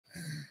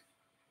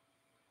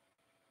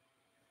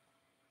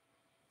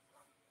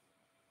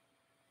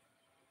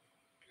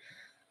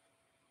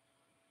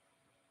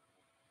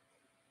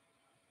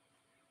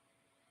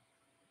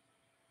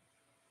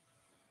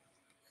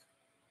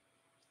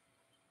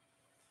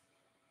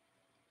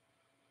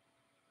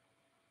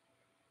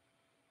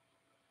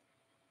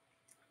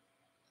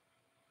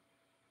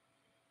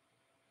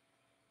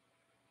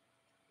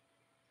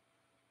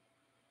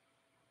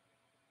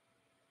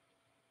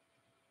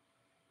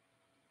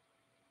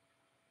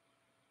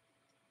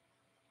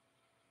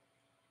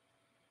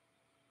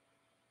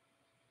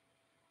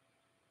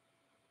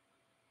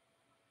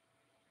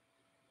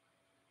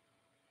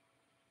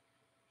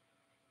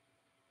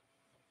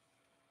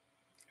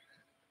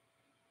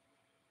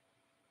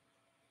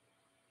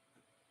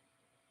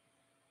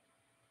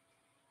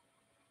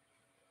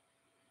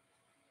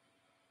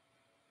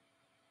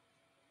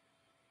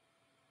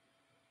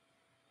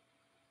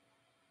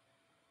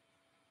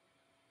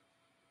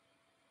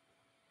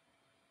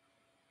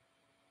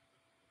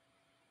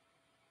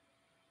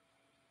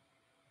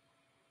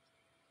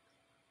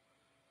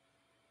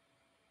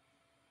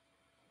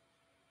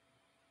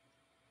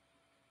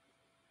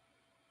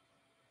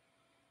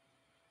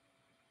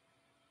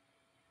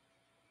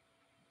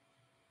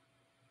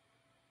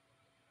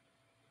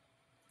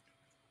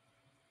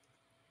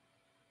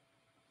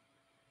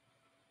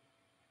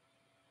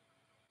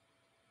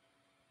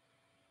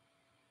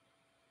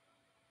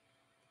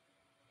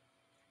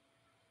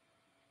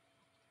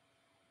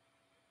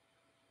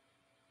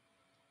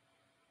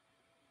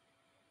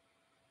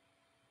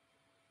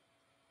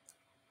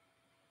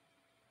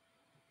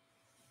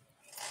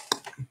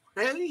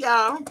Hey,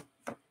 y'all.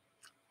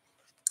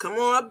 Come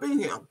on up in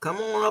here. Come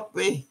on up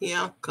in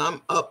here.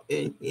 Come up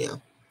in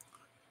here.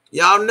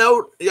 Y'all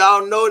know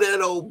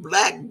that old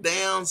black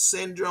Down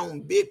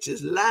syndrome bitch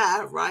is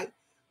live, right?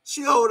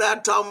 She over there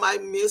talking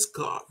about Miss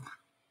Carver,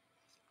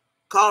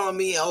 calling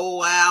me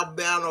old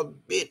Alabama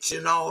bitch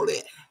and all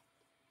that.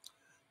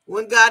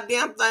 One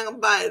goddamn thing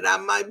about it, I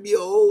might be an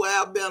old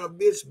Alabama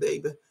bitch,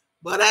 baby,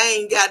 but I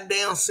ain't got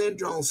Down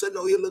syndrome. Sitting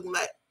over here looking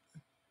like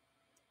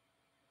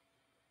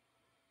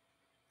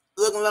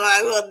a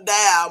little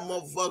dial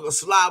motherfucker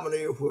slobbing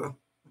everywhere.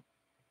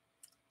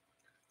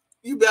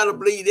 You better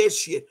believe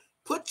this shit.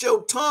 Put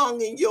your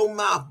tongue in your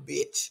mouth,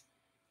 bitch.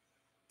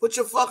 Put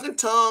your fucking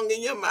tongue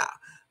in your mouth.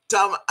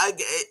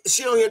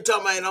 She don't hear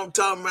talking about it. I'm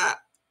talking about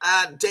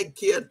I take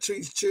care of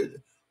trees,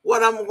 children.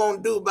 What I'm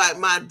gonna do about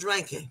my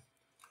drinking?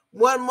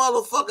 One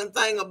motherfucking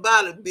thing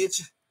about it,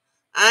 bitch.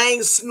 I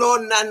ain't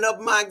snorting nothing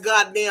up my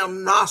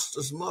goddamn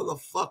nostrils,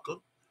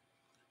 motherfucker.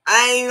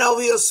 I ain't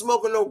over here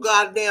smoking no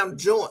goddamn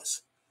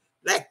joints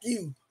like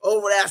you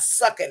over there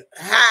sucking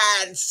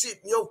high and shit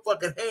in your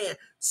fucking hand,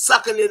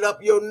 sucking it up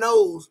your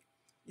nose,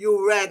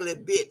 you raggedy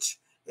bitch.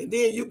 And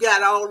then you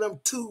got all them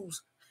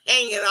tubes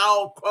hanging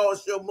all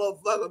across your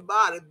motherfucking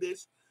body,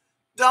 bitch.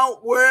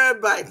 Don't worry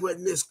about what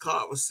Miss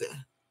Carver said.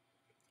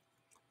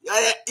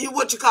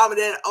 What you call me,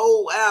 that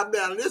old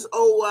Alabama? This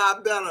old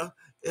Alabama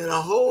in a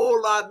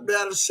whole lot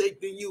better shape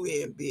than you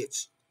in,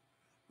 bitch.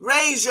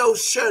 Raise your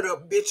shirt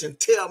up, bitch, and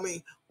tell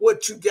me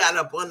what you got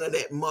up under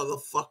that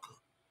motherfucker.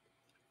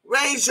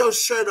 Raise your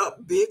shirt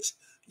up, bitch.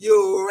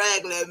 You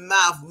raggedy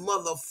mouth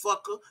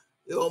motherfucker.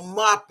 You'll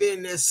mop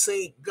in that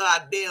sink,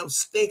 goddamn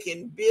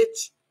stinking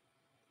bitch.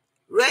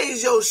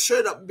 Raise your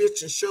shirt up,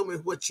 bitch, and show me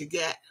what you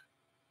got.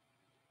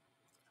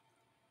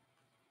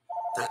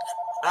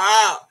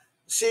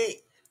 She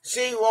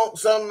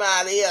wants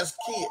somebody else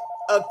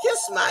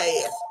kiss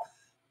my ass.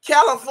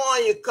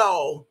 California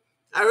call.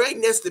 I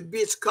reckon that's the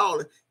bitch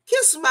calling.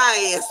 Kiss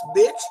my ass,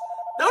 bitch.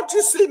 Don't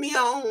you see me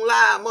on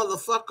live,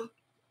 motherfucker?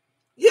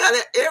 Yeah,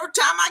 every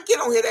time I get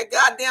on here, that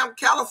goddamn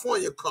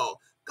California call.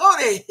 Go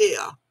to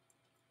hell.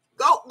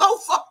 Go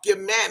fuck your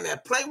mammy.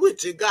 Play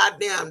with your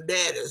goddamn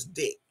daddy's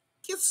dick.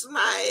 Kiss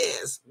my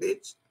ass,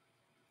 bitch.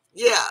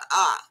 Yeah,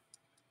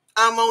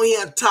 I'm on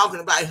here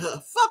talking about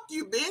her. Fuck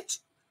you, bitch.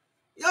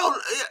 Yo,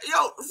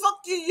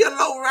 fuck you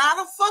low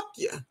rider. Fuck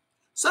you.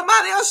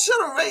 Somebody else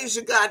should have raised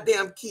your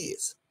goddamn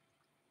kids.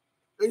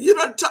 And you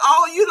done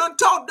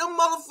taught them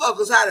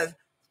motherfuckers how to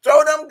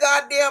throw them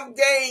goddamn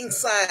gang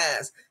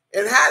signs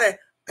and how to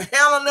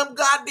handle them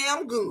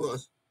goddamn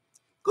guns.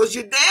 Because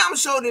you damn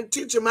sure didn't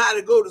teach them how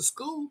to go to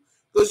school.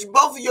 Because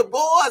both of your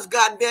boys,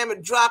 goddamn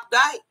it, dropped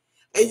out.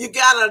 And you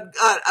got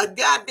a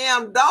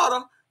goddamn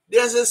daughter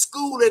that's in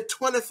school at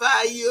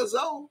 25 years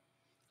old.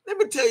 Let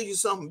me tell you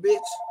something, bitch.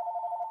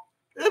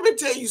 Let me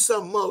tell you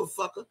something,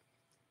 motherfucker.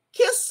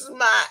 Kiss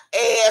my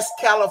ass,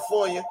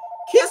 California.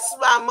 Kiss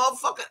my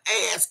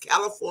motherfucking ass,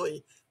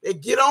 California.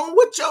 And get on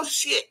with your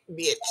shit,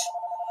 bitch.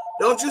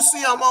 Don't you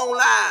see I'm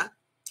online?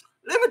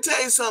 Let me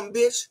tell you something,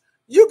 bitch.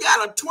 You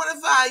got a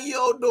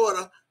 25-year-old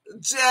daughter,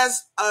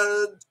 just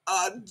a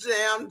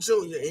damn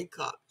junior in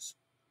college.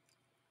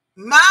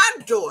 My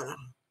daughter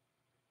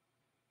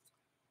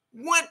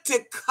went to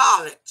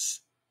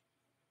college,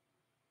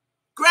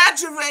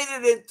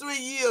 graduated in 3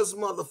 years,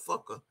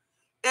 motherfucker.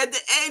 At the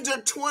age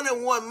of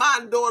 21,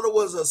 my daughter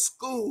was a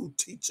school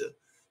teacher.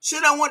 She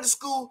done went to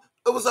school.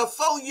 It was a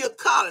 4-year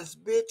college,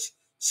 bitch.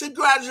 She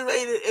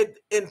graduated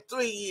in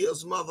 3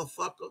 years,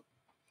 motherfucker.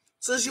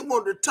 Since you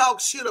want to talk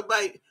shit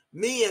about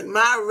me and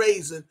my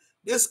raising,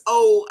 this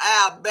old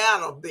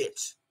Alabama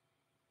bitch.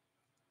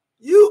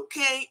 You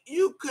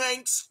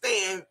can't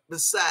stand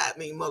beside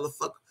me,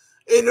 motherfucker.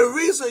 And the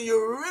reason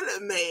you're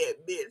really mad,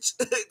 bitch,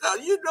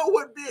 you know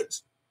what,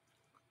 bitch?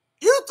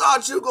 You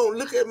thought you were going to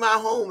look at my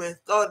home and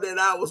thought that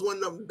I was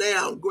one of them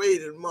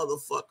downgraded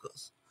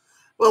motherfuckers.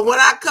 But when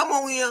I come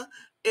on here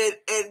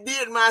and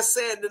did my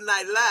Saturday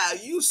Night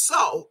Live, you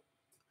saw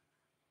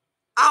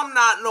I'm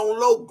not no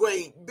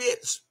low-grade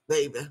bitch,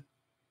 baby.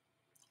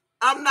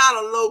 I'm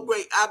not a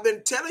low-grade. I've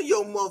been telling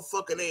your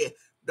motherfucking ass,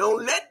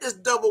 don't let this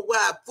double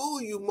wide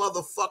fool you,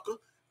 motherfucker,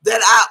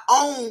 that I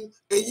own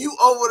and you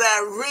over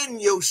there renting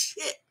your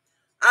shit.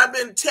 I've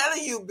been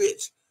telling you,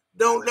 bitch,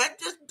 don't let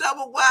this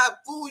double wide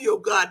fool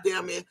your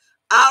goddamn ass.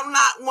 I'm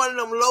not one of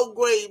them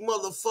low-grade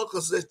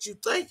motherfuckers that you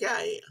think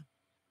I am.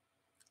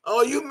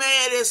 Oh, you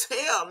mad as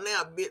hell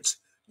now, bitch.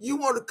 You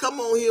want to come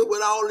on here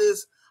with all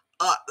this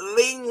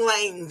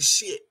ling-lang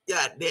shit,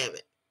 goddamn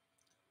it.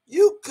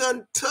 You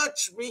couldn't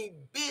touch me,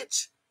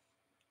 bitch.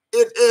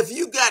 If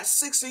you got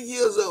 60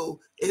 years old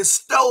and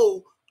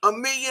stole $1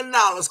 million,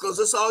 because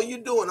that's all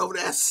you doing over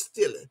there,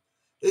 stealing.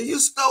 If you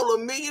stole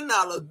 $1 million,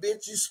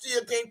 bitch, you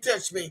still can't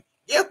touch me.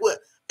 Guess what?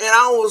 And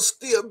I will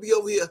still be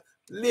over here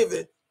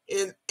living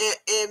in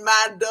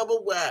my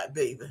double wide,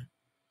 baby.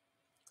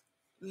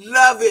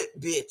 Love it,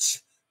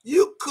 bitch.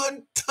 You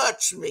couldn't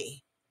touch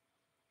me.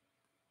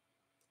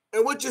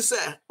 And what you say?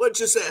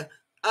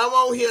 I'm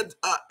on here,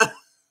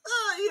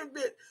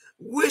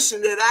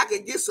 wishing that I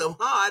could get some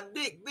hard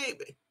dick,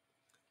 baby.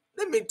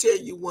 Let me tell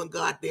you one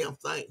goddamn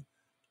thing.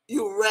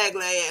 You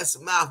regular ass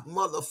mouth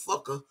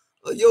motherfucker.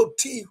 Or your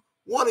teeth,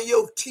 one of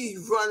your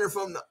teeth running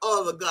from the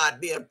other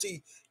goddamn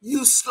teeth.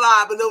 You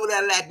slobbing over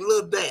there like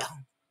little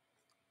damn.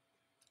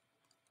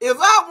 If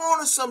I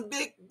wanted some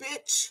dick,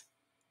 bitch,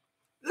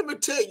 let me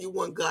tell you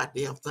one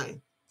goddamn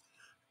thing.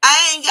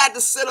 I ain't got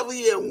to sit over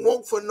here and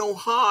want for no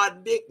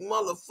hard dick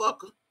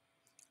motherfucker.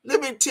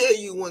 Let me tell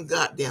you one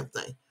goddamn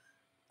thing.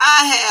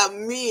 I have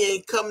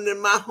men coming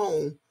in my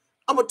home.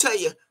 I'm going to tell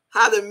you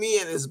how the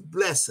men is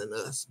blessing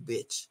us,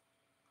 bitch.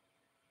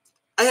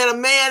 I had a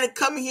man that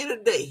come here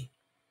today.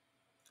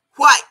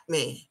 White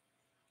man.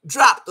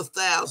 Dropped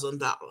 $1,000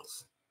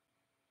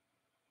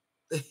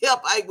 to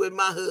help out with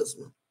my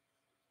husband.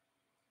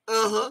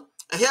 I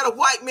had a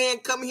white man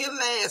come here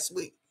last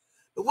week.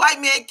 The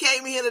white man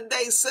came here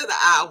today, said an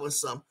hour or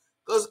something,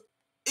 because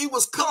he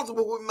was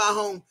comfortable with my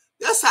home.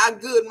 That's how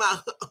good my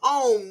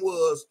home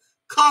was,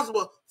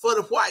 comfortable for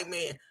the white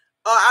man.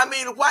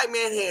 The white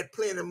man had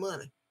plenty of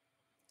money,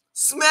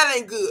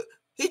 smelling good.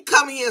 He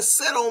come here and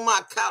sat on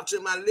my couch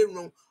in my living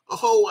room a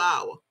whole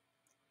hour.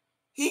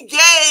 He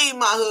gave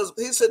my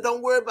husband, he said,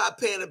 don't worry about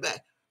paying it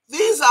back.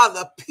 These are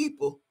the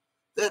people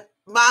that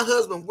my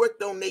husband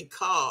worked on their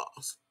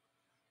cars.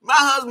 My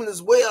husband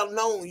is well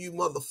known, you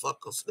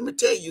motherfuckers. Let me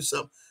tell you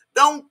something.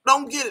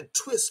 Don't get it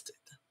twisted.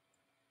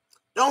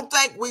 Don't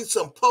think we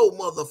some poor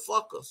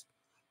motherfuckers.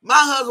 My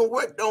husband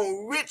worked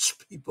on rich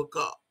people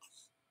cars.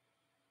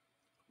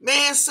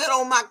 Man sat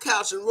on my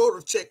couch and wrote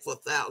a check for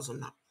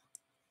 $1,000.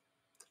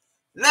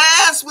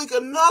 Last week,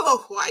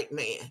 another white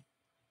man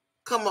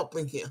come up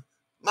in here.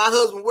 My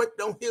husband worked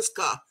on his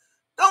car.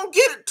 Don't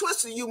get it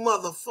twisted, you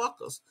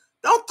motherfuckers.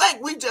 Don't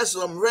think we just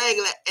some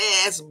regular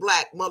ass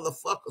black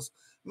motherfuckers.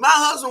 My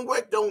husband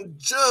worked on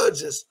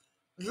judges,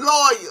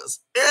 lawyers,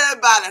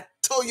 everybody,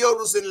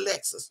 Toyotas and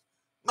Lexus.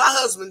 My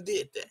husband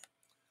did that.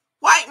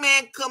 White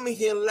man coming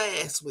here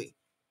last week,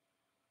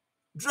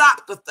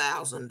 dropped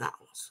 $1,000.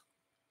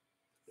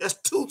 That's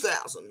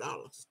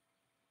 $2,000.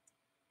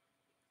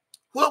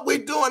 What we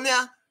doing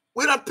now,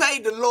 we done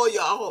paid the lawyer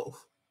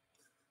off.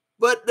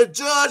 But the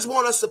judge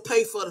want us to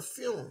pay for the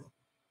funeral.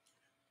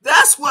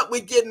 That's what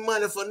we getting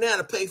money for now,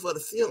 to pay for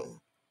the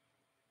funeral.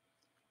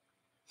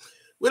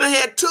 We done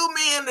had two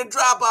men to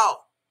drop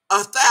out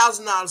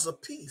 $1,000 a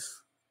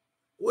piece.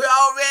 We're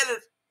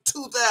already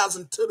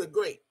 $2,000 to the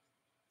grave.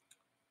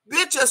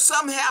 Bitch, if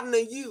something happened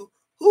to you,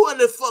 who in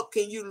the fuck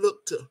can you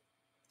look to?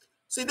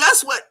 See,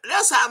 that's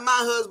how my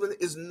husband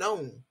is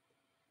known.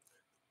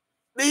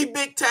 These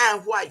big time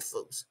white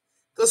folks.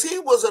 Because he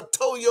was a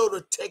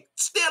Toyota tech,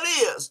 still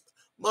is,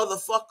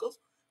 motherfuckers.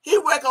 He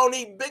work on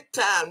these big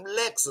time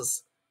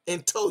Lexus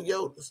and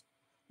Toyotas.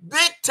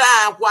 Big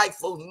time white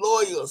folks,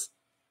 lawyers.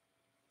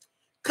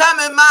 Come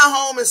in my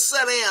home and sit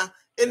down,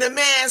 and the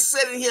man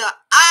sitting here an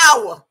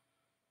hour.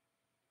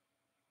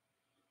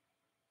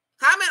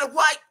 How many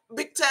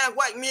big time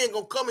white men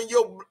gonna come in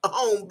your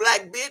home,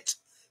 black bitch?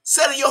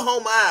 Sit in your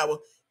home an hour.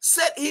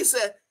 He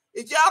said,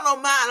 if y'all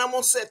don't mind, I'm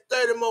gonna set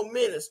 30 more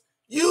minutes.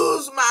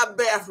 Use my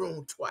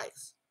bathroom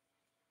twice.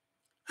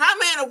 How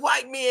many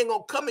white men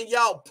gonna come in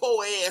y'all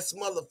poor ass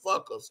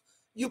motherfuckers?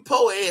 You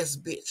poor ass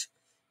bitch.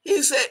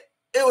 He said,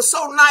 it was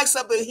so nice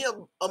up in here,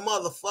 a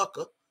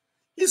motherfucker.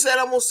 He said,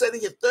 I'm going to sit in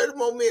here 30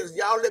 more minutes.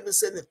 Y'all let me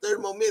sit in here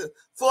 30 more minutes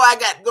before I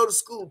got to go to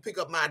school and pick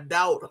up my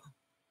daughter.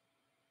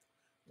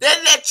 They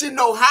let you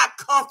know how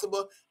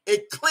comfortable and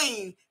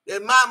clean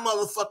that my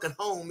motherfucking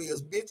home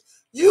is, bitch.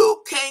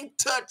 You can't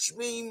touch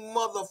me,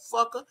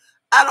 motherfucker.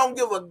 I don't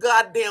give a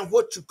goddamn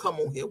what you come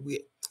on here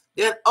with.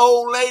 That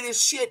old lady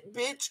shit,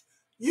 bitch,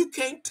 you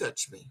can't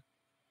touch me.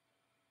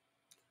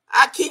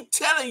 I keep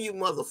telling you,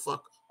 motherfucker,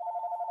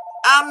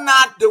 I'm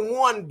not the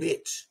one,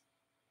 bitch.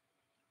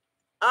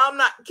 I'm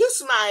not.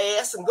 Kiss my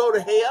ass and go to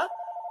hell.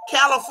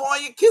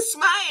 California, kiss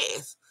my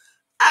ass.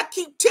 I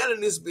keep telling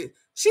this bitch.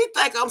 She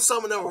think I'm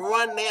some of them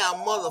run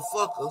down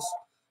motherfuckers.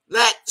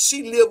 Like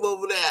she live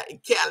over there in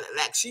Cali,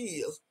 like she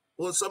is.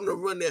 Or some of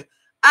them run there.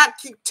 I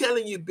keep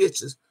telling you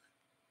bitches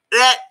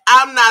that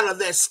I'm not of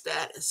that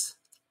status.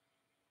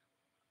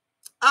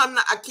 I'm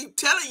not. I keep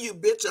telling you,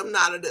 bitch, I'm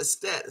not of that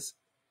status.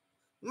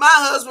 My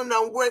husband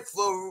don't work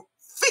for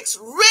fix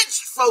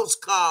rich folks'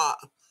 car,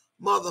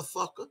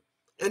 motherfucker.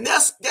 And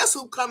that's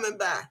who coming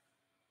by,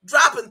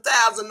 dropping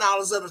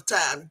 $1,000 at a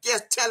time.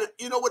 Just telling,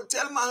 you know what?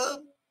 Telling my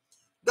husband,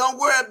 don't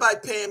worry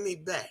about paying me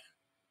back,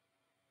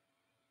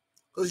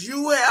 because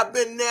you have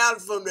been there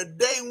from the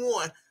day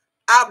one.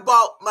 I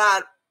bought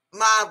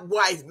my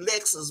wife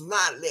Lexus,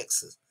 my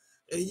Lexus,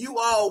 and you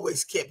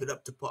always kept it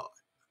up to par.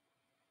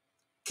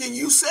 Can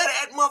you say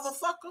that,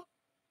 motherfucker?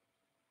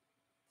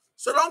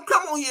 So don't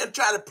come on here and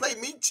try to play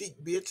me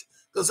cheap, bitch,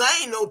 because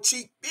I ain't no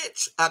cheap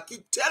bitch. I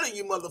keep telling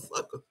you,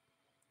 motherfucker.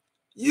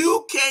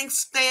 You can't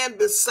stand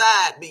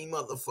beside me,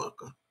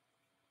 motherfucker.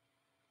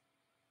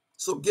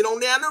 So get on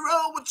down the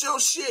road with your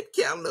shit,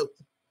 Cantaloupe.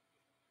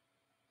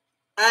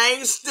 I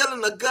ain't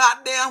stealing a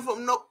goddamn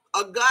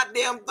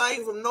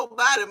thing from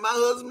nobody. My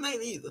husband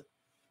ain't either.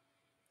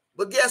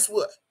 But guess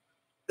what?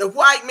 The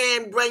white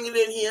man bringing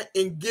it in here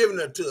and giving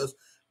it to us.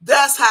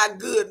 That's how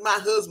good my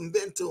husband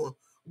been to them,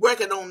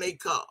 working on their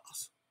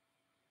cars.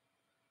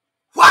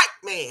 White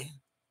man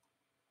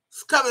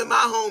come in my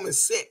home and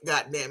sit,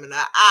 goddamn, in an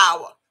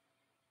hour.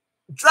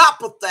 Drop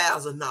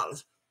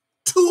 $1,000.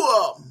 Two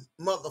of them,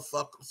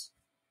 motherfuckers.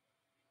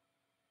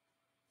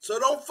 So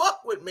don't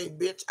fuck with me,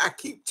 bitch. I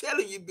keep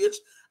telling you, bitch,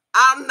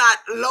 I'm not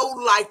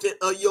low-lighted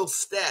of your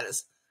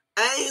status.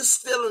 I ain't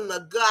stealing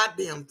the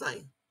goddamn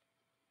thing.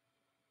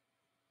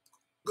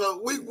 Because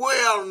we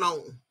well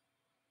known.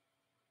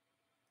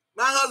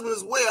 My husband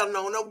is well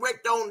known. I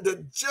worked on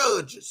the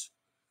judges.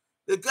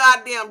 The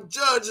goddamn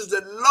judges,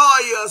 the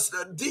lawyers,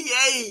 the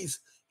DAs.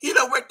 He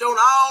done worked on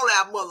all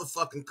our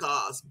motherfucking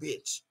cars,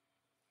 bitch.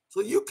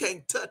 So you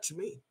can't touch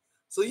me.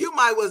 So you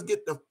might as well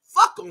get the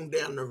fuck on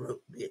down the road,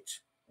 bitch.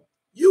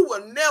 You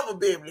will never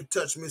be able to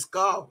touch Miss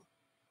Carver.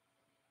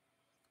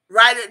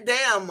 Write it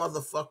down,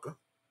 motherfucker.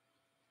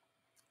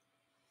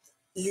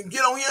 You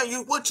get on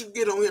here, what you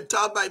get on here,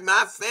 talk about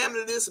my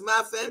family, this,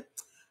 my family.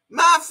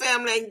 My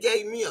family ain't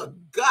gave me a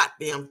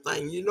goddamn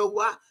thing. You know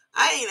why?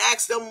 I ain't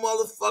asked them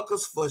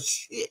motherfuckers for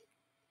shit.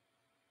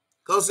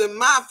 Because in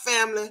my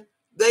family,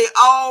 they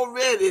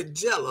already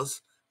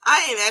jealous.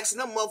 I ain't asking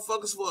them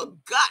motherfuckers for a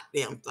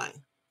goddamn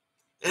thing.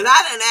 And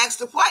I didn't ask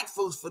the white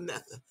folks for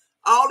nothing.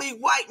 All these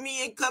white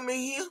men coming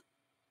here,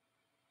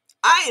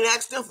 I ain't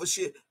asked them for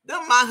shit.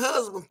 Them my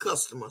husband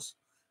customers.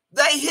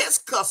 They his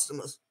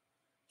customers.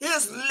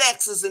 His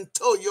Lexus and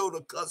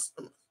Toyota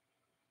customers.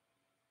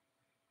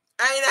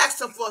 I ain't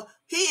asked him for,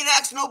 he ain't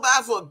asked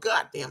nobody for a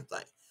goddamn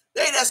thing.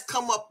 They just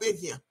come up in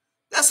here.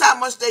 That's how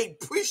much they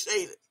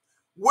appreciate it.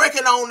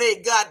 Working on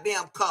their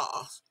goddamn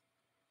cars.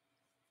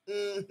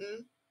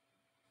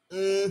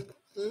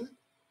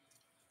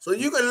 So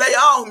you can lay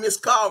off Miss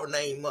Carver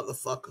name,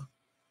 motherfucker.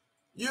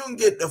 You can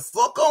get the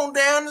fuck on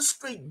down the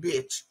street,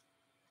 bitch.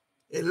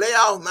 And lay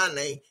off my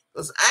name.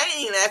 Because I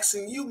ain't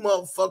asking you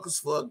motherfuckers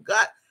for a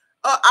god.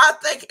 I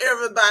think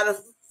everybody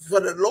for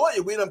the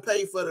lawyer, we done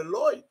paid for the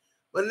lawyer.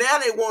 But now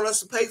they want us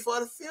to pay for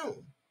the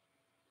funeral.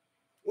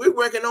 We're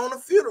working on the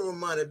funeral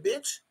money,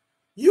 bitch.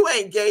 You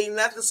ain't gave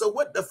nothing, so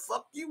what the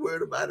fuck you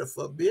worried about it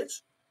for,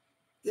 bitch?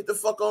 Get the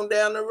fuck on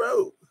down the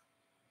road.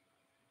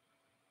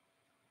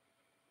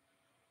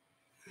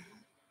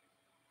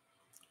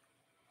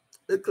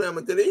 The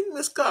Clement, good evening,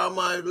 Miss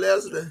Carmine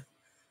Leslie.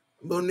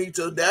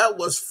 Bonito, that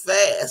was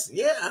fast.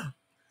 Yeah.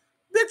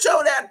 Bitch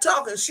over there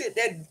talking shit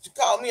that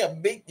called me a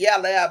big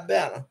yellow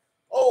Alabama.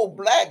 Old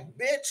black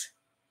bitch.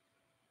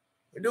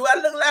 Do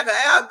I look like an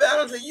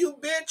Alabama to you,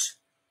 bitch?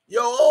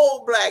 Your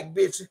old black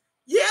bitch.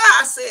 Yeah,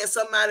 I said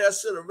somebody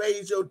else should have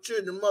raised your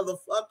children,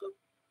 motherfucker.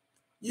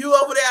 You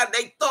over there,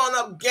 they throwing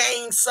up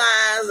gang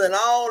signs and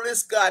all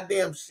this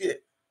goddamn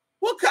shit.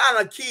 What kind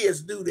of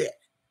kids do that?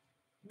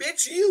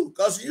 Bitch, you,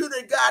 because you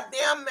the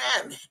goddamn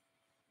mammy.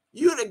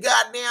 You the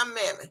goddamn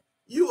mammy.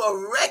 You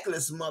a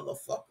reckless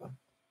motherfucker.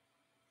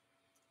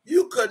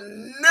 You could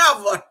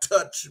never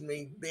touch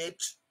me,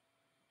 bitch.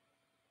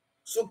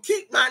 So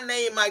keep my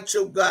name out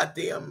your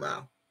goddamn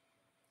mouth.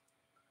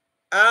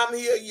 I'm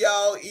here,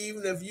 y'all,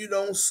 even if you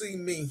don't see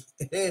me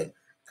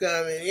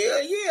coming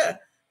here. Yeah,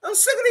 I'm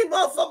sick of these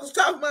motherfuckers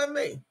talking about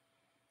me.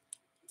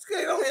 Let's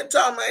get on here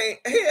talking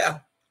about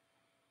here.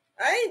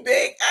 I ain't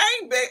big.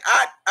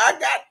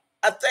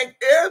 I thank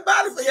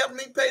everybody for helping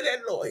me pay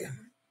that lawyer.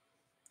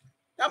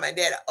 Talking about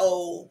that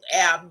old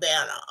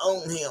Alabama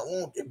on here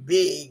want the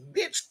big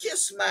bitch,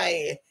 kiss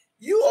my ass.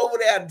 You over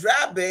there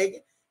dry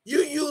begging. You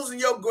using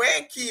your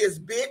grandkids,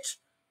 bitch.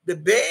 The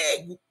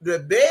bag,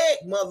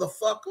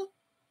 motherfucker.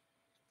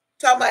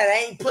 Talking about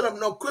I ain't put up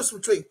no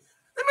Christmas tree.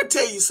 Let me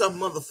tell you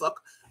something,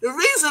 motherfucker. The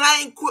reason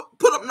I ain't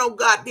put up no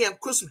goddamn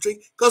Christmas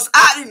tree, because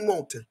I didn't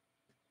want to.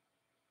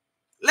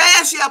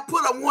 Last year I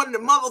put up one, the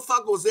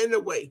motherfucker was in the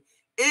way,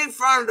 in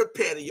front of the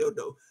patio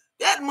though.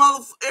 That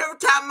motherfucker, every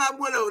time I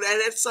went over there,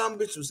 that some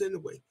bitch was in the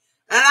way.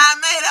 And I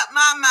made up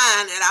my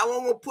mind that I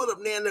won't want to put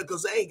up there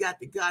because I ain't got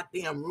the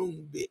goddamn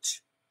room,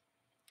 bitch.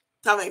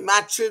 Tell me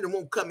my children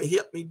won't come and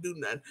help me do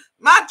nothing.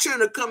 My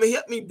children come and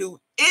help me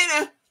do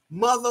any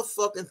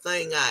motherfucking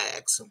thing I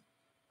ask them.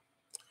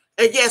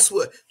 And guess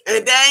what?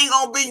 And they ain't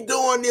gonna be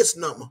doing this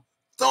number.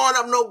 Throwing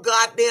up no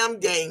goddamn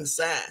gang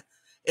sign.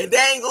 And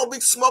they ain't gonna be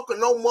smoking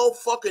no more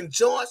fucking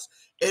joints.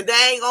 And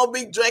they ain't gonna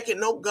be drinking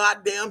no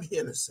goddamn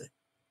Hennessy.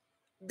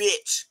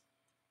 Bitch.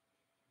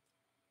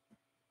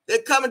 They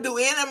come and do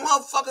any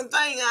motherfucking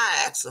thing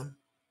I ask them.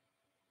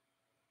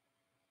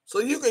 So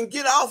you can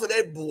get off of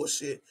that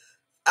bullshit.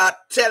 I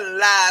telling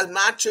lies,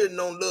 my children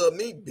don't love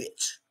me,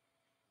 bitch.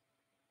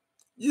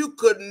 You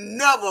could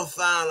never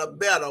find a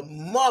better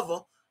mother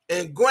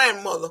and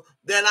grandmother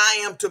than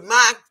I am to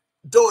my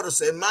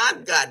daughters and my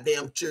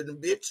goddamn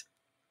children, bitch.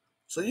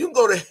 So you can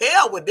go to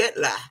hell with that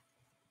lie.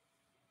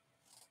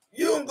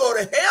 You can go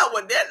to hell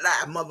with that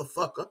lie,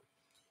 motherfucker.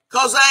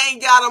 Because I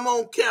ain't got them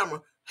on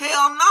camera.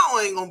 Hell no,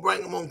 I ain't gonna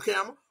bring them on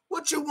camera.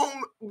 What you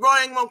want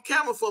bring them on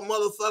camera for,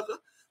 motherfucker?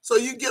 So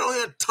you get on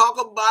here and talk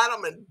about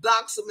them and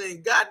dox them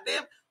and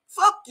goddamn,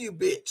 fuck you,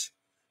 bitch.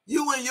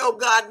 You and your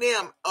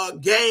goddamn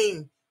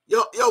gang,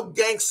 your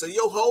gangster,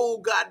 your whole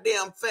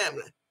goddamn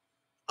family.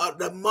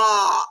 the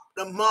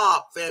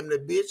mob family,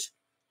 bitch.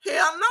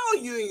 Hell no,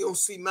 you ain't gonna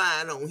see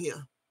mine on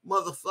here,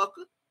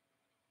 motherfucker.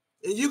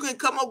 And you can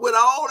come up with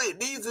all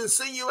these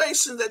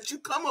insinuations that you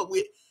come up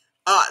with.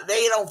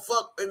 They don't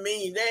fuck with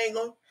me. They ain't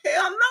gonna.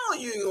 Hell no,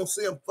 you ain't gonna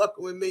see them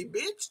fucking with me,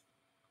 bitch.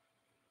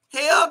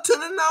 Hell to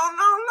the no,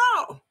 no,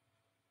 no.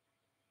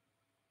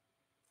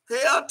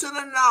 Hell to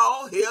the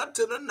no, hell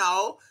to the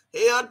no,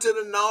 hell to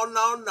the no,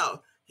 no,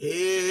 no.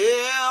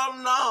 Hell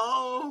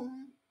no.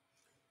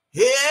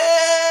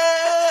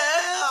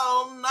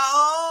 Hell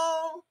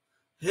no.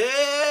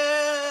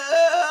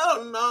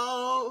 Hell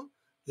no.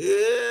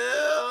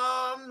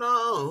 Hell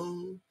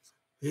no.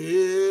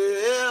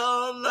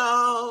 Hell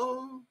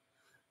no.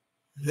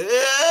 Hell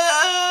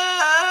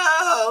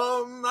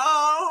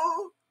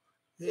no.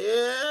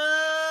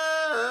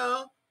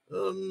 Hell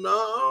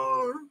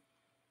no.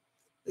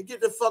 Get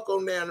the fuck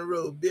on down the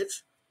road,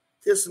 bitch.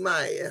 Kiss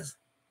my ass.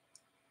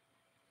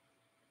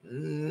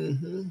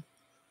 Mm-hmm.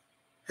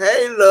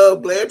 Hey,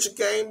 love, glad you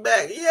came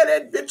back. Yeah,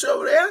 that bitch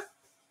over there.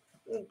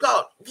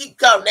 Keep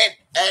calling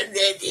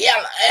that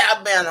yellow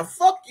Alabama.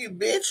 Fuck you,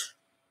 bitch.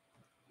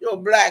 You're a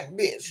black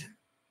bitch.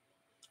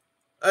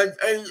 I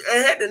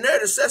had the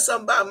nerve to say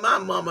something about my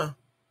mama.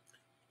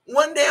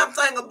 One damn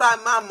thing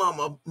about my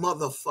mama,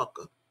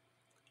 motherfucker.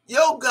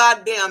 Your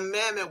goddamn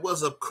mammy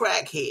was a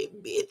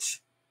crackhead,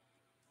 bitch.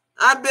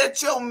 I bet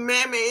your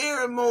mammy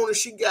every morning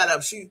she got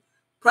up. She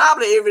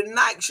probably every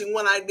night she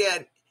went out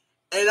there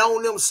and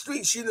on them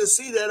streets you didn't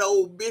see that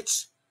old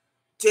bitch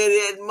till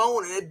that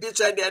morning. That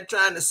bitch out there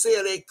trying to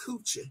sell that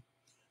coochie.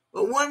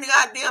 But one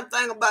goddamn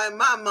thing about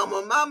my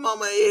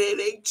mama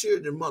had 8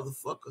 children,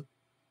 motherfucker.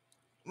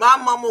 My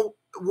mama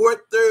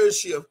worked third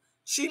shift.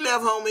 She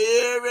left home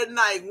every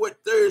night,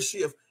 worked third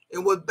shift,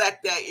 and was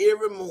back there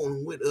every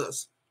morning with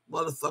us,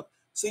 motherfucker.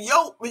 So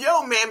your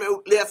mammy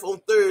left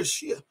on third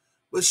shift,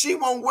 but she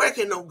wasn't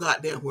working no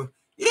goddamn work.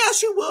 Yeah,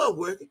 she was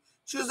working.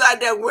 She was out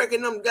there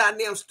working them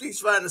goddamn streets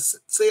trying to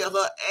sell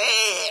her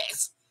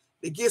ass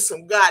to get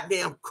some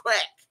goddamn crack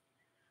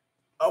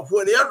or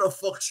whatever the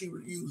fuck she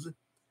was using.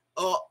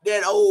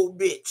 That old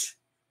bitch.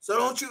 So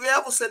don't you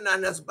ever say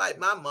nothing else about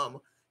my mama.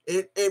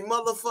 And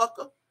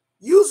motherfucker,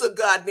 you's a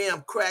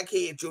goddamn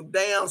crackhead, you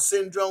Down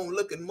syndrome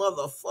looking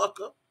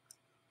motherfucker.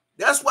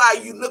 That's why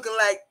you looking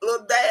like Lil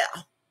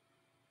Down.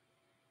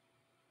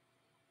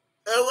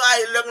 That's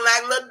why you looking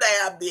like Lil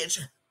Down, bitch.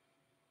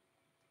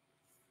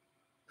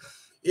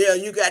 Yeah,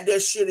 you got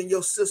that shit in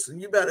your system.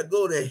 You better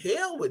go to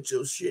hell with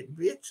your shit,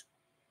 bitch.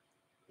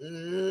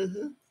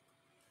 Mm-hmm.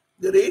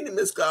 Good evening,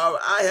 Miss Carver.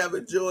 I have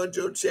enjoyed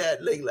your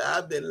chat lately.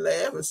 I've been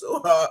laughing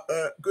so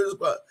hard. Chris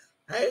Crunk.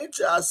 Hey,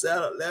 y'all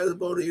said last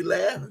both of you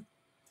laughing.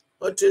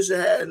 Patricia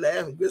had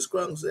laughing. Chris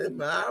Crunk said,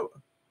 Myra.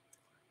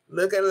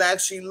 Looking like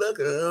she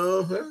looking.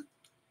 Uh-huh.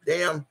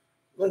 Damn.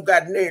 Don't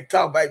got near to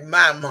talk about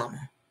my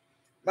mama.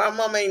 My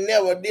mama ain't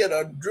never did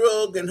a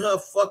drug in her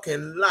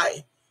fucking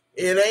life.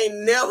 It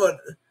ain't never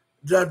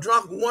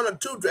drunk 1 or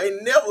 2.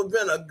 Ain't never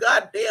been a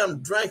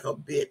goddamn drinker,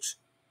 bitch.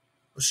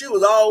 She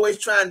was always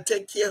trying to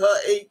take care of her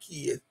 8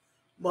 kids,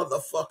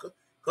 motherfucker.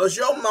 Because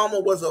your mama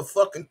was a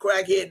fucking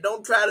crackhead.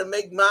 Don't try to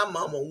make my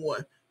mama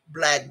one,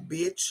 black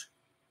bitch.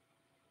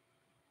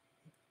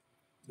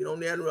 Get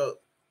on that road.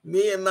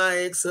 Me and my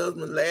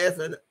ex-husband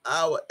laughing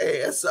our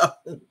ass off.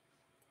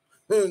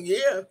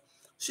 Yeah,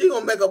 she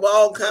gonna make up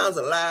all kinds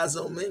of lies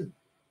on me.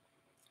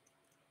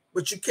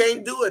 But you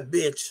can't do it,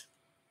 bitch.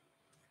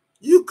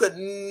 You could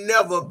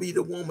never be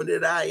the woman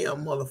that I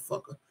am,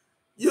 motherfucker.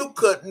 You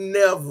could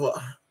never.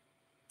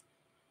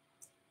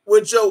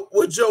 With your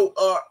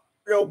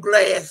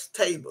glass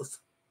tables.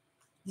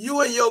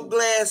 You and your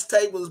glass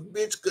tables,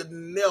 bitch, could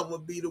never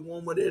be the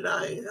woman that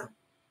I am.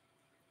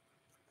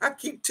 I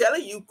keep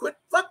telling you, quit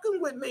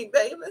fucking with me,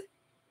 baby.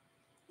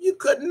 You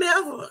could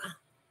never.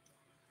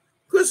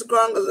 Chris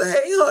Kronger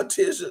said, hey,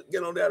 Horticia,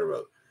 get on that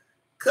road.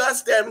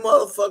 Cuss that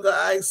motherfucker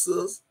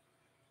ISIS.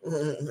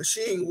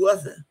 She ain't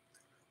worth it.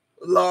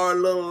 Laura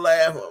Little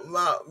laughing.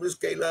 Miss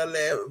Kayla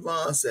laughing.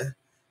 Vaughn said,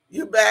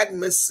 you back,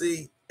 Miss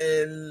C,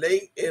 and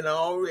late and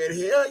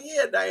already. Hell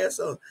yeah, Diane.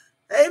 So,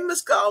 hey,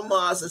 Miss Carl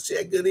Mars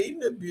said, good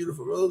evening,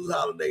 beautiful Rose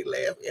Holiday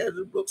laugh.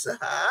 Andrew Brooks said,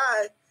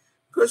 hi.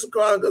 Chris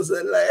Kronger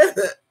said,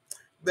 laughing.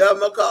 Bell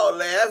McCall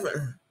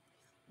laughing.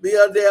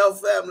 Bill Dale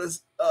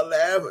families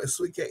laughing.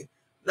 Sweet cake.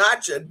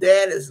 Not your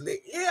daddy's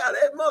lick. Yeah,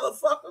 that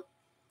motherfucker.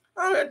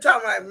 I'm here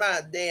talking about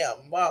my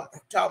damn mama.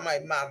 Talking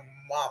about my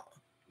mama.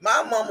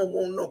 My mama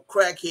wasn't no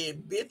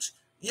crackhead, bitch.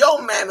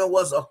 Your mammy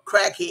was a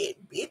crackhead,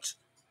 bitch.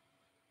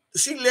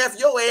 She left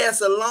your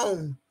ass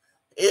alone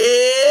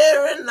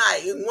every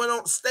night and went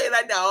on to stay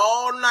like that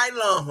all night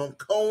long from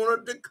corner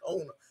to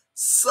corner.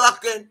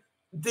 Sucking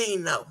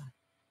Dino.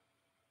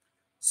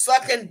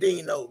 Sucking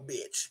Dino,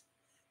 bitch.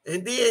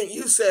 And then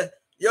you said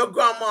your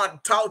grandma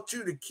taught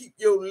you to keep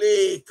your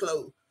leg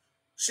closed.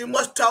 She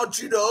must taught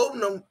you to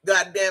open them,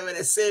 goddamn it,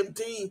 at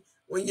 17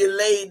 when you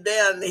laid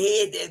down and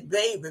had that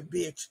baby,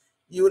 bitch.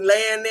 You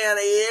laying down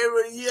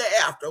every year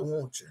after,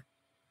 won't you?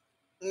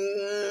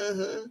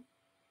 Mm-hmm.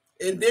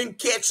 And didn't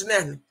catch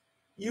nothing.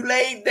 You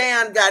laid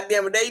down,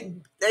 goddamn it.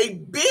 They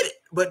bit it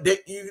but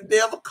you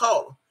never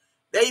caught them.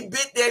 They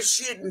bit that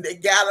shit and they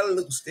got her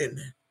loose in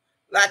there.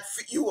 Like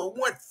you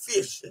went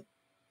fishing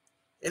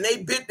and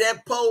they bit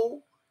that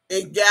pole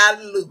and got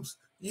it loose.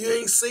 You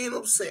ain't seen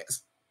them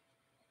since.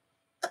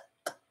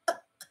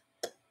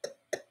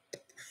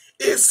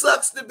 It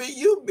sucks to be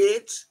you,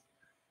 bitch.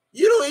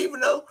 You don't even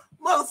know,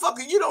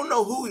 motherfucker, you don't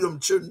know who them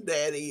children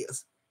dad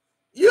is.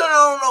 You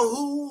don't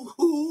know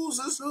who's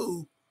is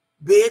who,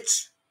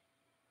 bitch.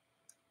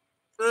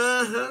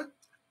 Uh-huh.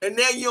 And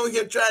then you on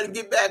here trying to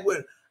get back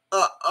with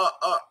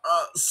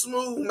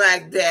Smooth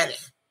Mac Daddy,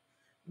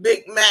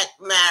 Big Mac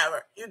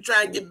Mara. You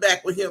trying to get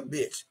back with him,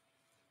 bitch.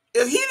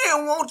 If he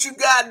didn't want you,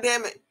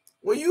 goddamn it,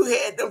 when you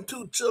had them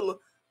two children,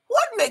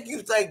 what make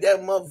you think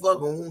that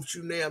motherfucker wants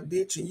you now,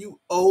 bitch? And you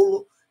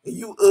older, and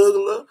you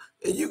uglier,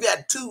 and you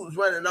got tubes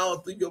running all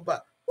through your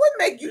body. What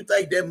make you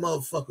think that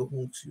motherfucker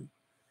wants you?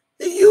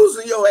 He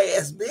using your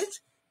ass, bitch.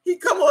 He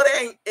come over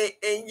there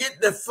and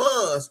get the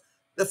funds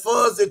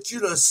that you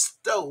done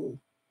stole,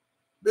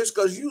 bitch,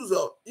 because you's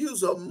a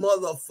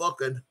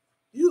motherfucking,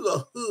 you's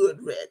a hood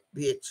rat,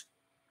 bitch.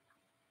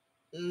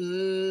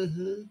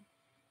 Mm-hmm.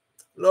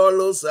 Lord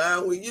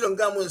Lord, you done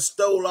come and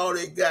stole all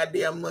that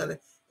goddamn money.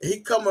 And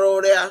he coming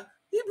over there,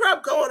 he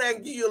probably come over there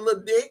and give you a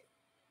little dick,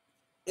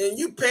 and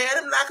you paying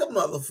him like a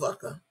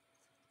motherfucker.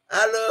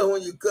 I love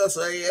when you cuss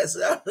her ass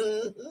out.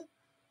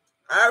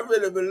 I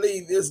really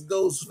believe this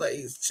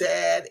Ghostface,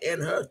 Chad,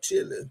 and her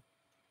children.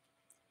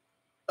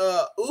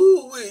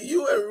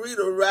 You and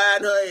Rita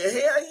riding her.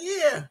 Hell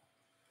yeah.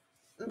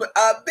 But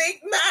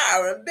Big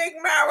Myron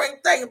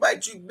ain't thinking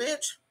about you,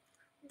 bitch.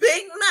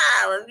 Big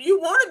Myron, you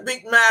wanted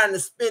Big Myron to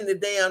spend the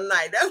damn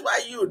night. That's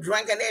why you were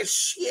drinking that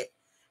shit.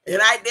 And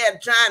right there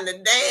trying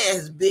to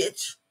dance,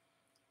 bitch.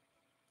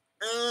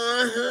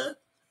 Uh-huh.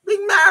 Big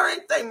Myron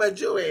ain't thinking about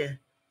your ass.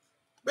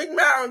 Big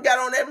Myron got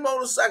on that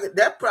motorcycle.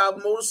 That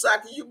probably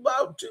motorcycle you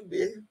bought too,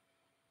 bitch.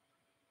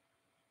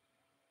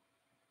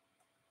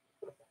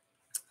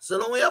 So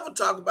don't ever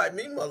talk about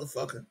me,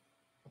 motherfucker.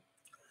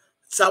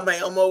 Somebody,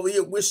 I'm over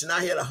here wishing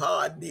I had a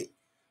hard dick.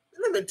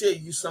 Let me tell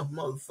you something,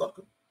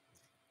 motherfucker.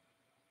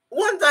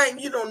 One thing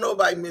you don't know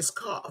about Miss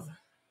Carver.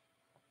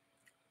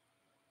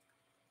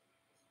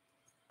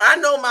 I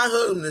know my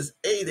husband is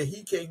 80.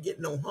 He can't get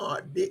no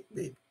hard dick,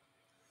 bitch.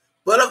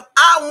 But if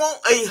I want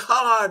a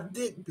hard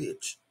dick,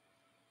 bitch,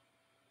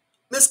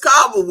 Miss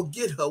Carver will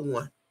get her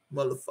one,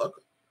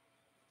 motherfucker.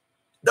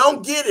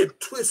 Don't get it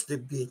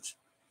twisted, bitch.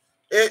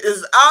 It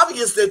is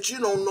obvious that you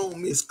don't know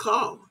Miss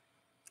Carver.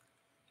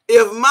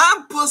 If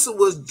my pussy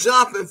was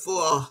jumping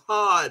for a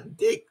hard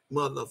dick,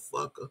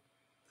 motherfucker,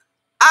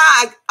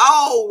 I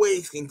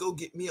always can go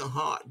get me a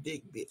hard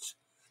dick, bitch.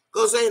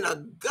 Because ain't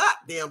a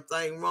goddamn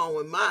thing wrong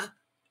with my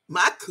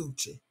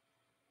coochie.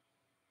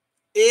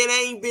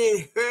 It ain't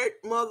been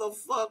hurt,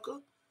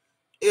 motherfucker.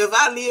 If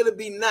I live to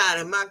be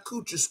 90, my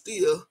coochie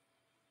still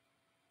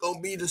gonna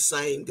be the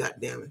same,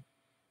 goddamn it.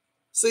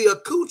 See, a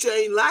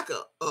coochie ain't like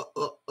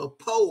a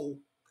pole.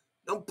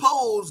 Them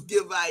poles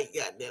give out,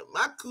 goddamn.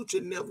 My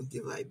coochie never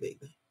give out,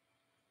 baby.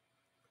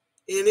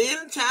 And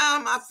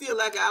anytime I feel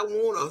like I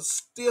want a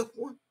stiff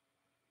one,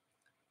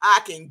 I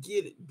can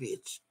get it,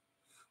 bitch.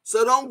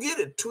 So don't get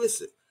it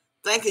twisted.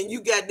 Thinking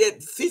you got that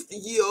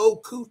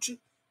 50-year-old coochie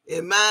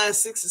and mine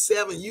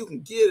 67, you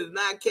can get it and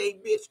I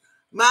can't, bitch.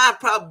 Mine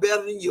probably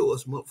better than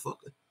yours,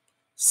 motherfucker.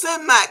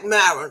 Send Mac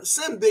Maron,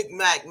 send Big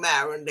Mac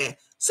Maron there.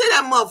 Send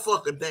that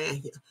motherfucker down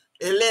here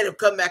and let him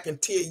come back and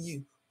tell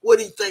you what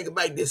he think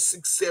about this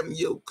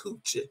 6-7-year-old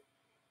coochie.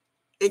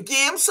 And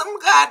give him some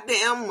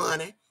goddamn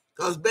money,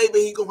 because baby,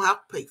 he gonna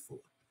have to pay for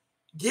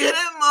it. Get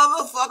that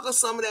motherfucker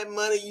some of that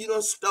money you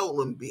done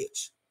stolen,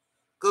 bitch.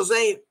 Because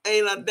ain't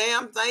a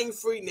damn thing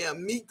free now.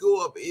 Meat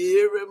go up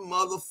every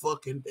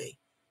motherfucking day.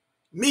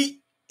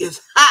 Meat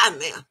is high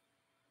now.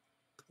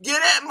 Get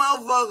that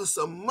motherfucker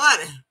some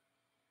money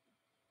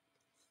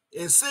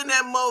and send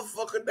that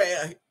motherfucker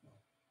down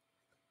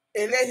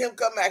and let him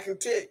come back and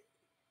tell you.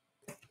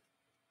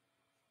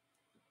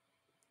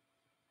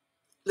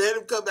 Let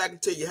him come back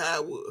and tell you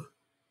how it was.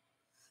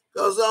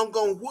 Because I'm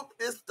going to whoop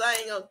this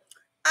thing up.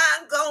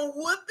 I'm going to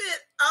whoop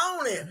it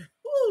on him.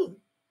 Woo.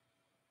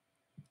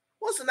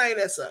 What's the name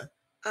of that song?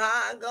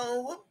 I'm going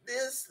to whoop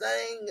this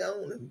thing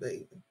on him,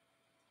 baby.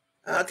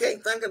 I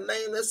can't think of the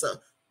name of that song.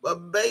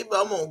 But, baby,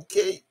 I'm going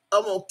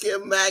to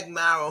kill Mac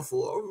Myron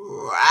for a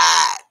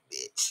ride,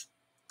 bitch.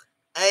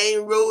 I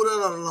ain't rode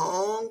in a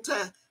long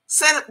time.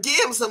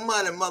 Give him some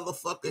money,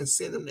 motherfucker, and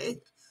send him there.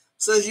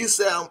 Since you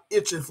say I'm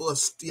itching for a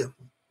stiff.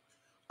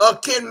 Or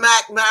can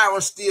Mac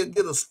Myron still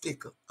get a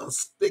stick?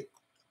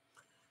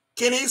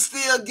 Can he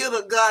still get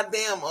a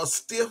goddamn a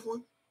stiff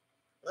one?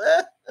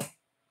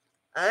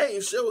 I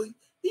ain't sure.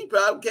 He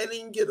probably can't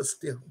even get a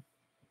stiff one.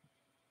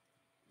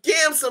 Give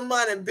him some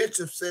money, bitch,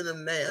 and send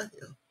him down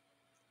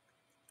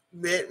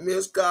here.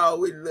 Miss Carl,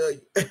 we love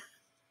you.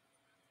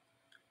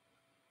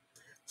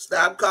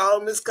 Stop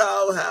calling Miss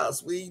Carl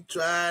house. We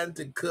trying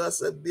to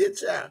cuss a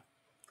bitch out.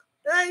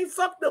 I ain't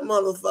fuck them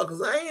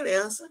motherfuckers. I ain't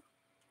answer.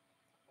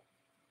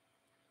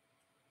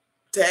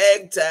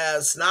 Tag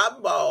time,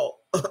 snot ball.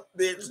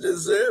 Bitch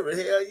deserve it.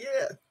 Hell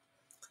yeah.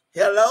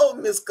 Hello,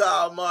 Miss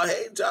Carver.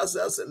 Hey,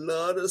 Jocelyn. I said,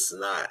 love the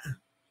snot.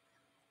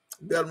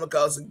 Bill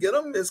McCall said, get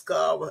him, Miss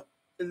Carver.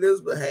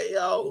 Elizabeth, hey,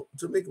 y'all.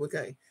 Tamika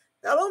McCain.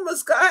 Hello,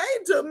 Miss Carver.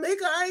 Hey,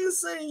 Tamika, I ain't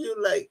seen you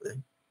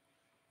lately.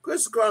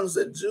 Chris Cronin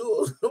said,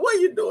 Jules, what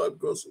you doing,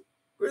 Chris?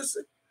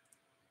 Chrissy?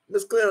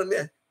 Miss Clinton,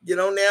 yeah, get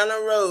on down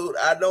the road.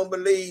 I don't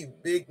believe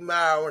Big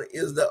Myron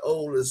is the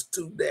oldest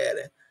too,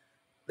 Daddy.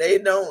 They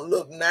don't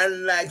look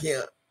nothing like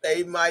him.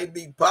 They might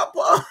be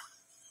Papa.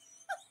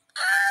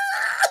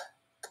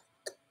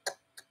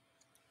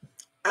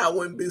 I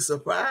wouldn't be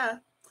surprised.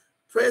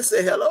 Prince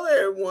said, hello,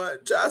 everyone.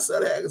 Josh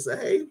said,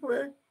 hey,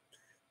 Prince.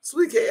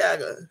 Sweet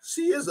Kayaga,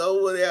 she is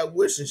over there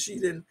wishing she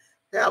didn't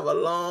have a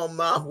long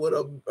mouth with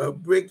a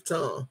brick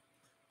tongue.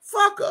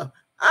 Fuck her.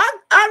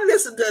 I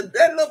listened to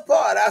that little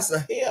part. I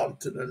said, hell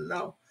to the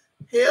no.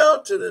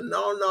 Hell to the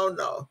no, no,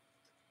 no.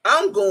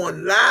 I'm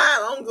going live.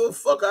 I don't give a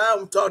fuck. I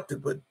haven't talked to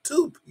but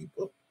two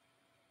people.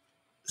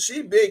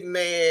 She big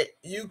mad.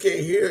 You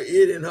can hear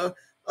it in her.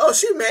 Oh,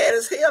 she mad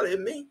as hell at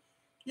me.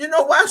 You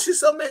know why she's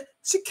so mad?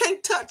 She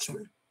can't touch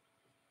me.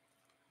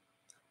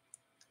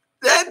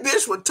 That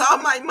bitch would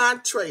talk like my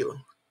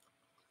trailer.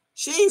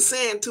 She ain't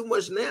saying too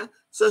much now,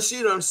 so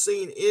she done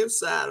seen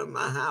inside of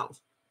my house.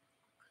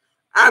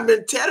 I've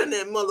been telling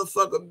that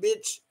motherfucker,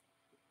 bitch,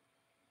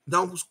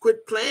 don't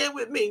quit playing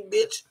with me,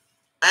 bitch.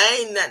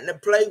 I ain't nothing to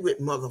play with,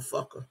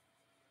 motherfucker.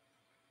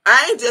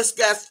 I ain't just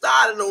got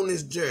started on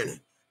this journey.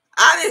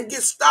 I didn't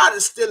get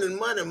started stealing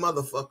money,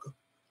 motherfucker.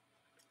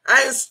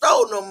 I ain't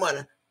stole no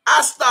money.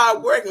 I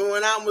started working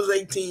when I was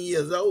 18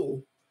 years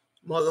old,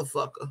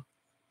 motherfucker.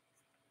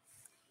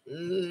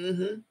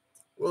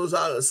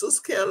 Rosalia,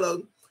 Sister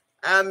Canelo,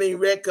 I mean,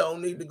 Recco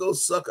need to go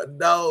suck a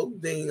dog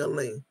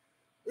ding-a-ling.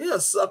 Yeah,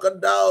 suck a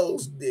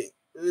dog's dick.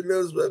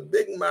 Elizabeth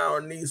Big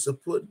Mauer needs to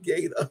put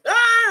Gator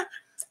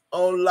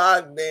on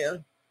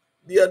lockdown.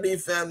 DLD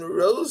family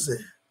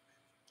Rosie.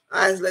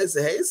 I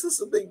say, hey,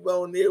 Sister Big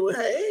Bone there. Well,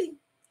 hey,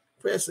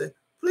 Prince said,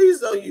 please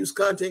don't use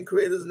content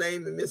creator's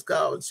name in Miss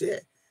Carver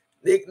chat.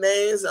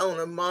 Nicknames on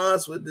the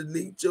Mars will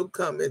delete your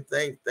comment.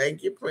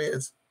 Thank you,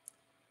 Prince.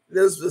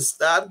 Elizabeth,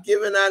 stop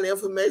giving out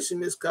information,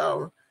 Miss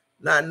Carver.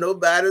 Not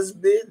nobody's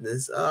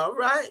business. All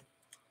right.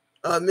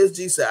 Miss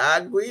G said, I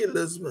agree,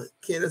 Elizabeth.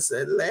 Kenneth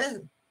said, laugh.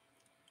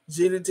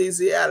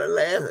 GDTC out of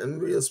laughing,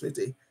 real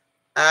smitty.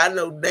 I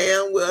know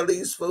damn well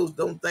these folks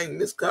don't think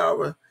Miss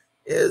Carver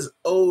is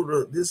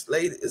older. This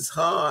lady is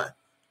hard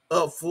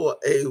up for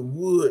a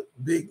wood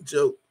big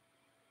joke.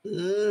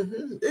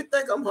 They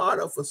think I'm hard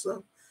up for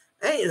something.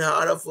 I ain't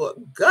hard up for a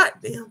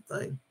goddamn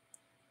thing.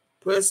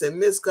 Prince said,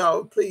 Miss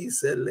Carver, please,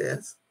 said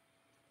Les.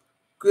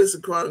 Chris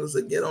Chronicles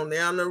said, get on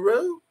down the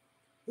road.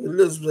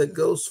 Elizabeth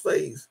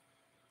Ghostface.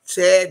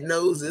 Chad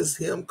knows it's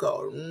him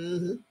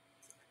calling.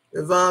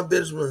 Yvonne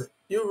Benjamin,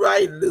 you're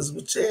right,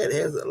 Elizabeth. Chad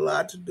has a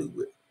lot to do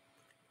with it.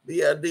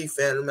 BLD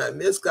fan, my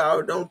Miss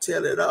Carver, don't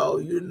tell it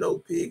all. You know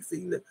pig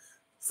feet.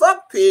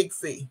 Fuck pig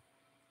feet.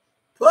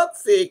 Fuck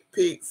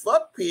pig.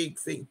 Fuck pig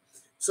feet.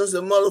 Since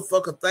the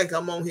motherfucker think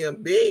I'm on here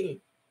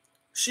begging,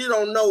 she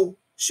don't know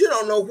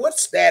what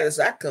status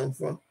I come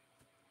from.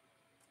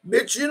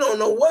 Bitch, you don't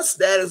know what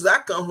status I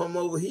come from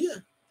over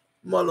here.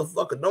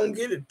 Motherfucker, don't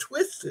get it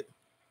twisted.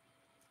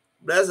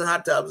 Blessing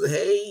Hot Top said,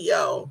 hey,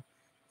 y'all.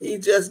 He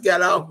just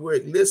got off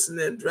work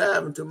listening and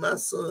driving to my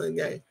son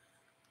game.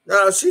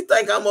 Now, she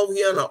think I'm over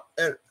here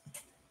and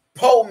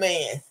poor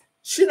man.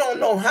 She don't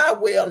know how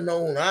well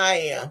known I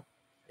am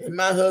and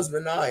my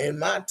husband are in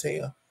my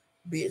tail,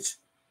 bitch.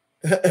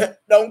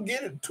 Don't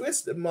get it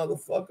twisted,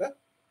 motherfucker.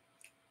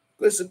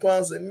 Christian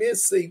Quan said,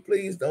 Miss C,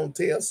 please don't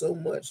tell so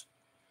much.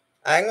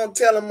 I ain't gonna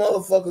tell them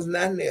motherfuckers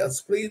nothing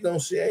else. Please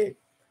don't share it.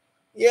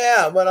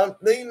 Yeah,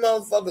 but these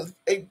motherfuckers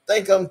they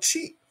think I'm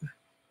cheap.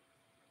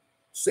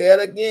 Say it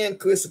again,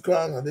 Christian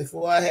Quan,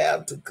 before I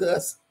have to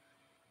cuss.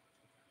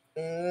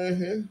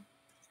 Ooh,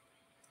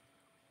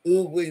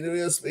 we the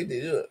real speak to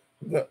you.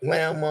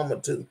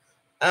 Grandmama too.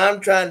 I'm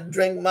trying to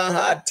drink my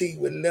hot tea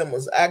with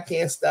lemons. I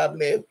can't stop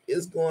laughing.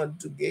 It's going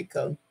to get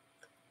cold.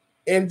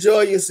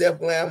 Enjoy yourself,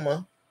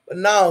 Grandma. But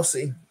now,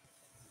 see,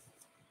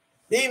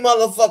 these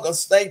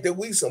motherfuckers think that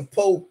we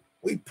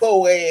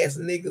poor ass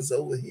niggas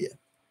over here.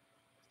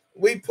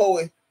 We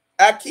poor.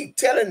 I keep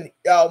telling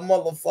y'all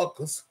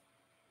motherfuckers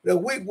that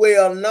we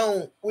well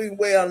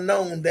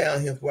known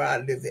down here where I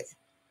live at.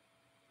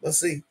 But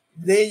see,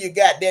 then you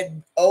got that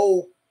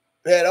old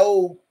it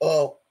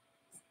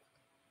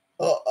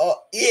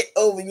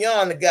over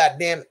yonder,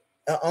 goddamn it,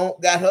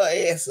 got her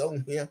ass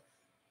on here,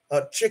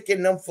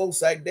 tricking them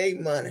folks like they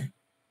money.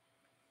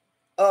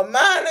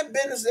 Mind the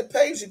business and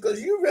patience,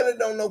 because you really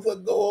don't know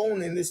what go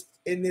on in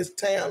this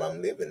town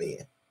I'm living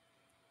in.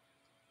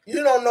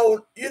 You don't know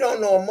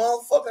a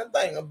motherfucking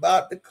thing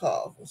about the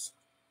Carvers.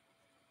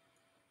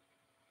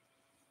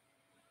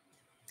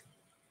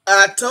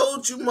 I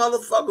told you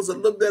motherfuckers a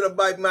little bit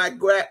about my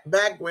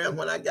background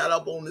when I got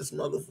up on this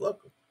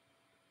motherfucker.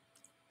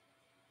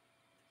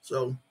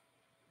 So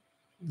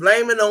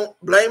blaming on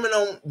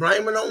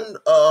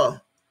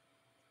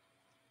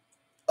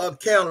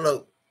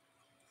Cantaloupe.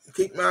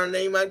 Keep my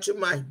name out your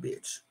mouth,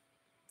 bitch.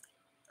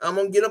 I'm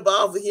gonna get up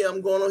off of here.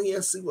 I'm going on here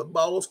and see what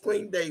Balls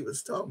Queen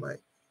Davis talking about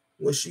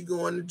when she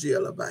going to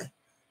jail about.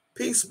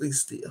 Peace be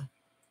still.